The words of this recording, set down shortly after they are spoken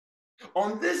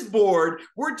On this board,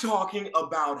 we're talking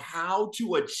about how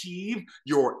to achieve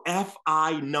your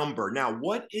FI number. Now,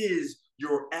 what is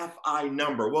your FI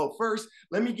number? Well, first,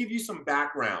 let me give you some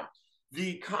background.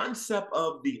 The concept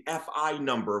of the FI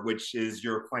number, which is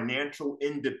your financial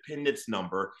independence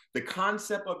number, the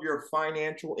concept of your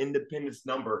financial independence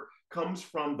number comes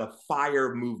from the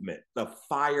FIRE movement. The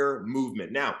FIRE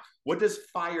movement. Now, what does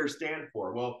FIRE stand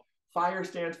for? Well, FIRE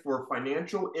stands for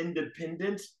Financial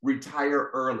Independence,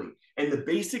 Retire Early. And the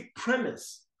basic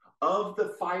premise of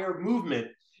the FIRE movement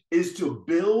is to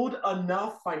build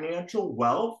enough financial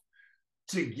wealth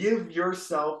to give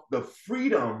yourself the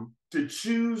freedom to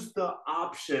choose the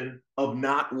option of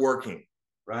not working,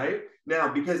 right? Now,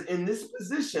 because in this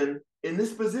position,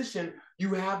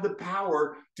 you have the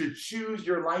power to choose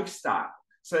your lifestyle,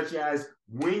 such as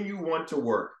when you want to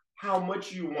work, how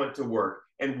much you want to work,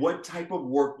 and what type of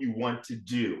work you want to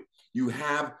do. You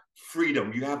have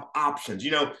freedom, you have options.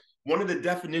 One of the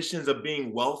definitions of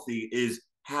being wealthy is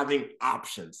having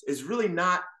options. It's really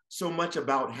not so much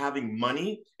about having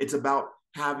money, it's about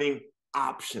having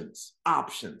options,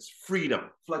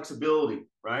 freedom, flexibility,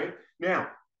 right? Now,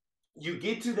 you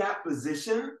get to that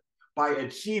position by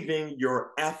achieving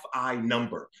your FI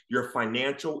number, your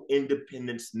financial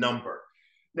independence number.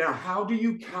 Now, how do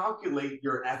you calculate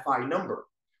your FI number?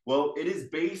 Well, it is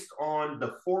based on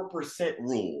the 4%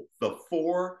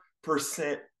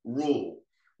 rule,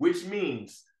 which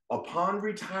means upon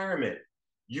retirement,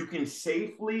 you can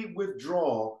safely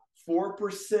withdraw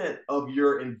 4% of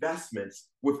your investments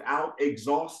without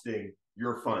exhausting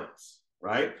your funds,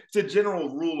 right? It's a general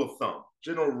rule of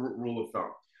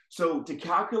thumb. So to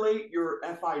calculate your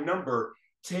FI number,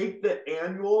 take the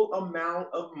annual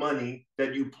amount of money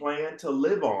that you plan to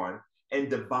live on and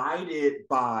divide it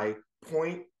by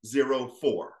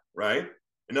 0.04, right?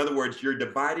 In other words, you're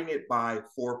dividing it by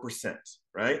 4%,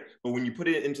 right? But when you put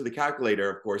it into the calculator,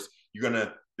 of course, you're going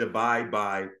to divide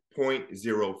by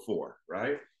 0.04,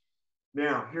 right?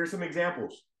 Now, here's some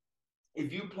examples.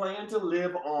 If you plan to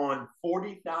live on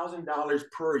 $40,000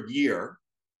 per year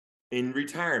in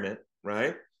retirement,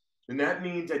 right? And that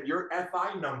means that your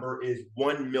FI number is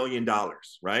 $1 million,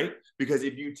 right? Because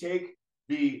if you take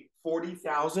the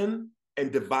 40,000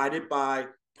 and divide it by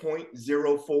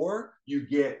 0.04, you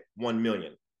get 1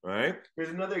 million, right? Here's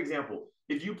another example.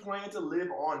 If you plan to live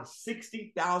on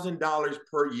 $60,000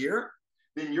 per year,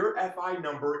 then your FI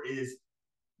number is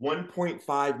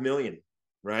 1.5 million,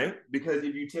 right? Because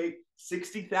if you take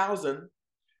 60,000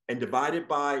 and divide it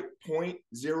by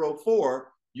 0.04,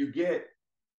 you get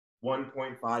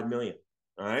 1.5 million.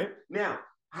 All right. Now,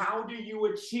 how do you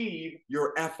achieve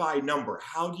your FI number?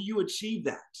 How do you achieve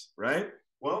that? Right.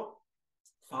 Well,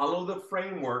 follow the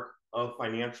framework of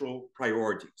financial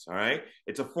priorities. All right.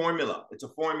 It's a formula. It's a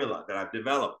formula that I've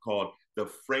developed called the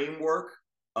framework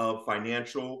of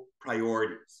financial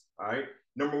priorities. All right.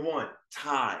 Number one,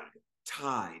 tied.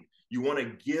 You want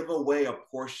to give away a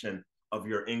portion of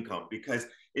your income because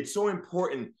it's so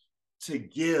important to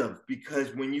give,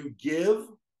 because when you give,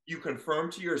 you confirm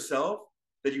to yourself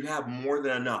that you have more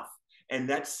than enough. And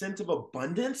that sense of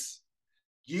abundance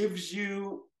gives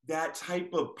you that type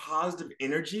of positive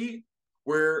energy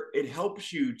where it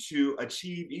helps you to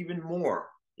achieve even more.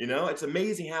 It's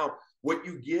amazing how what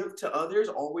you give to others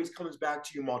always comes back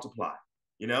to you multiplied.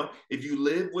 If you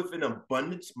live with an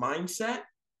abundance mindset,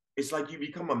 it's like you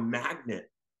become a magnet,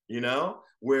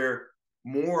 where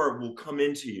more will come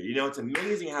into you. It's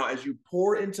amazing how as you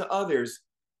pour into others,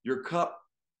 your cup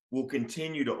will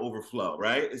continue to overflow,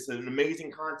 right? It's an amazing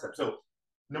concept. So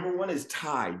number one is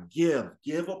tied. Give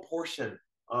a portion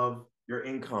of your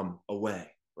income away,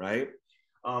 right?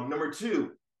 Number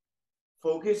two,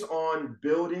 focus on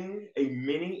building a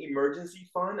mini emergency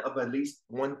fund of at least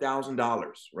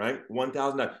 $1,000, right?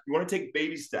 $1,000. You want to take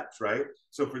baby steps, right?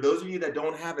 So for those of you that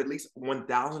don't have at least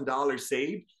 $1,000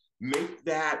 saved, make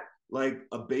that like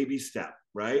a baby step,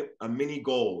 right? A mini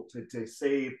goal to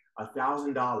save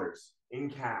 $1,000 in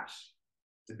cash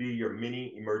to be your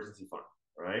mini emergency fund,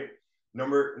 all right?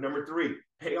 Number three,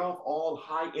 pay off all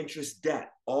high interest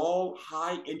debt. All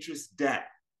high interest debt,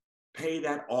 pay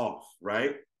that off,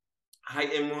 right?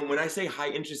 And when I say high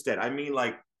interest debt, I mean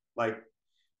like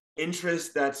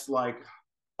interest that's like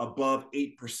above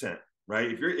 8%,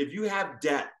 right? If you have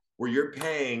debt where you're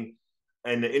paying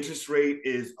and the interest rate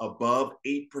is above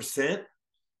 8%,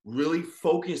 really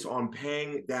focus on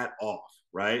paying that off,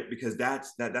 right? Because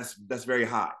that's very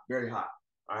high, very high.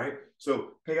 All right.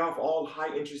 So pay off all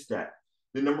high interest debt.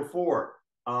 Then number four,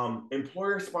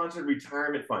 employer sponsored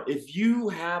retirement fund. If you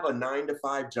have a 9 to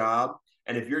 5 job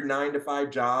And if your 9 to 5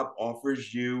 job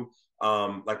offers you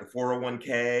like a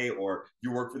 401k, or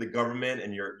you work for the government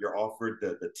and you're offered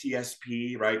the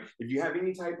TSP, right? If you have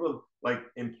any type of like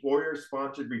employer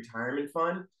sponsored retirement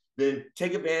fund, then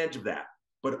take advantage of that,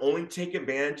 but only take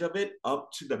advantage of it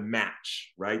up to the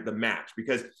match, right? The match,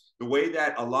 because the way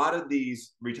that a lot of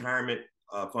these retirement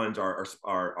funds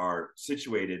are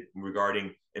situated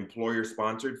regarding employer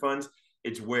sponsored funds,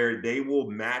 it's where they will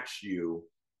match you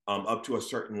up to a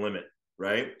certain limit,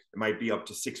 right? It might be up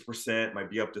to 6%, might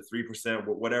be up to 3%,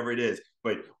 whatever it is,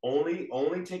 but only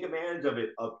take advantage of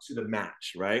it up to the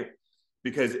match, right?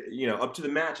 Because up to the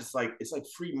match, it's like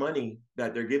free money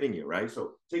that they're giving you, right?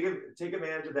 So take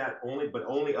advantage of that only, but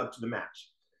only up to the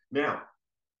match. Now,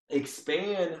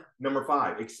 expand number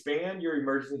 5. Expand your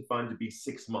emergency fund to be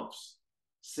 6 months.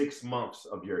 6 months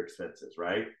of your expenses,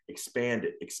 right? Expand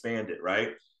it, right?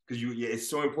 Because it's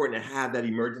so important to have that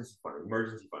emergency fund.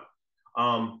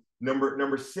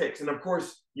 Number 6, and of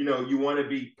course, you want to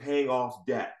be paying off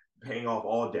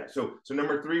all debt. So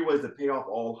number 3 was to pay off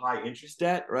all high interest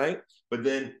debt, right? But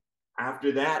then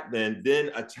after that,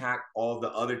 then attack all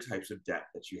the other types of debt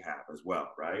that you have as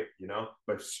well, right?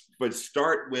 But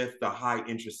start with the high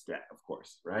interest debt, of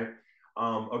course, right?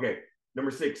 Okay.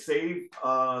 Number 6, save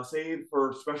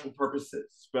for special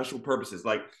purposes,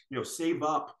 like, save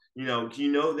up,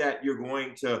 that you're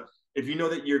going to, if you know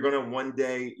that you're going to one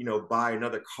day, buy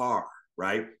another car,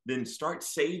 right? Then start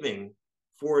saving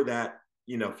for that,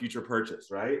 future purchase,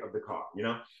 right, of the car,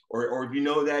 or if you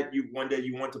know that one day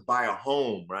you want to buy a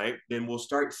home, right? Then we'll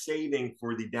start saving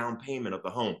for the down payment of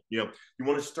the home. You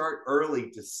want to start early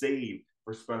to save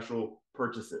for special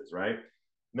purchases, right?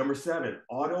 Number 7,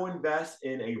 auto invest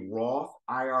in a Roth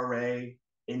IRA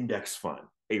index fund.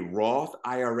 A Roth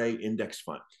IRA index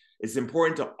fund. It's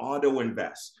important to auto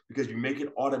invest because you make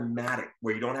it automatic,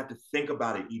 where you don't have to think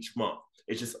about it each month.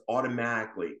 It's just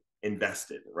automatically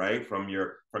invested, right? From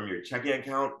your checking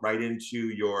account right into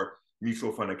your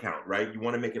mutual fund account, right? You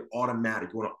want to make it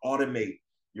automatic. You want to automate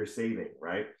your saving,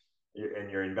 right? And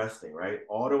your investing, right?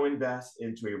 Auto invest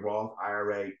into a Roth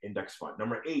IRA index fund.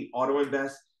 Number 8, auto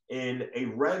invest in a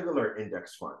regular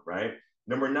index fund, right?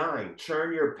 Number 9,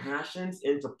 turn your passions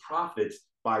into profits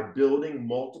by building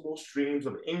multiple streams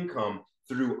of income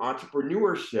through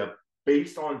entrepreneurship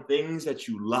based on things that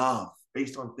you love.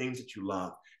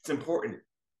 It's important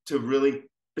to really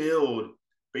build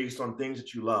based on things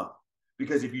that you love,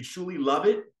 because if you truly love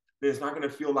it, then it's not going to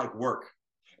feel like work.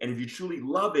 And if you truly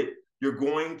love it, you're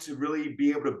going to really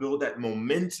be able to build that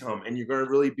momentum, and you're going to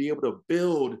really be able to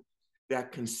build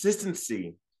that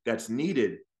consistency that's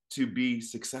needed to be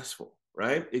successful,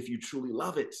 right? If you truly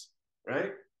love it,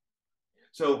 right?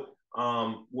 So,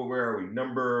 where are we?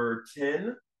 Number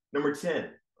 10,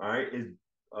 all right,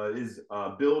 is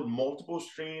build multiple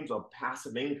streams of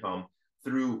passive income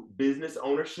through business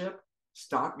ownership,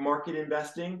 stock market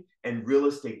investing, and real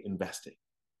estate investing,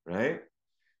 right?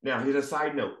 Now, here's a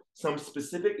side note. Some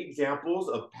specific examples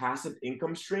of passive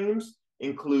income streams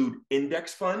include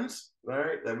index funds,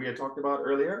 right, that we had talked about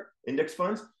earlier, index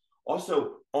funds.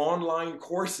 Also, online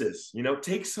courses.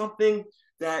 Take something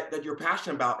that you're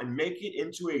passionate about and make it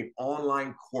into an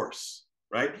online course,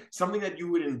 right? Something that you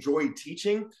would enjoy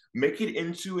teaching, make it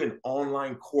into an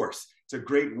online course. It's a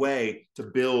great way to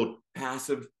build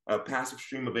a passive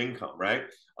stream of income, right?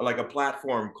 Like a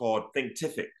platform called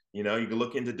Thinkific. You can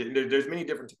look into, there's many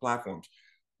different platforms.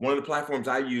 One of the platforms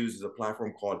I use is a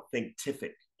platform called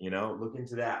Thinkific. Look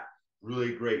into that.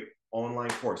 Really great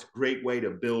online course. Great way to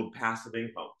build passive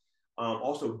income.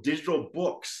 Also, digital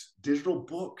books.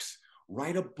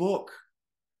 Write a book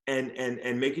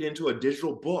and make it into a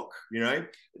digital book.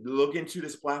 Look into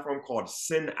this platform called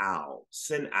SendOwl.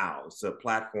 It's a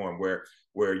platform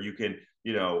where you can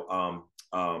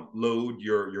load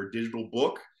your digital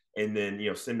book, and then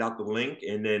send out the link,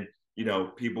 and then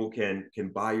people can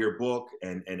buy your book,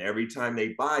 and every time they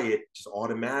buy it, just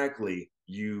automatically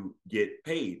you get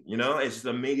paid. It's just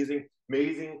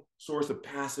amazing source of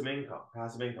passive income.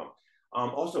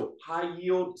 Also, high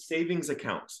yield savings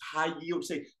accounts.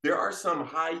 There are some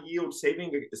high yield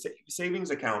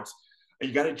savings accounts, and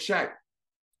you got to check.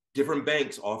 Different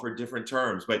banks offer different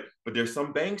terms, but there's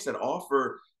some banks that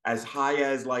offer as high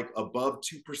as like above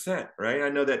 2%, right? I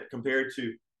know that compared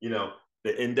to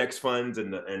the index funds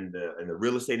and the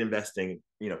real estate investing,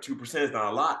 2% is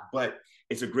not a lot, but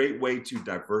it's a great way to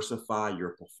diversify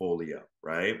your portfolio,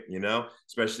 right?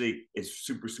 Especially it's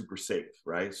super safe,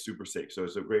 right? Super safe. So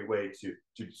it's a great way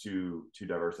to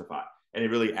diversify, and it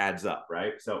really adds up,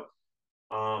 right? So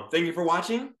thank you for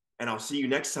watching, and I'll see you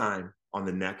next time on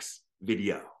the next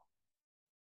video.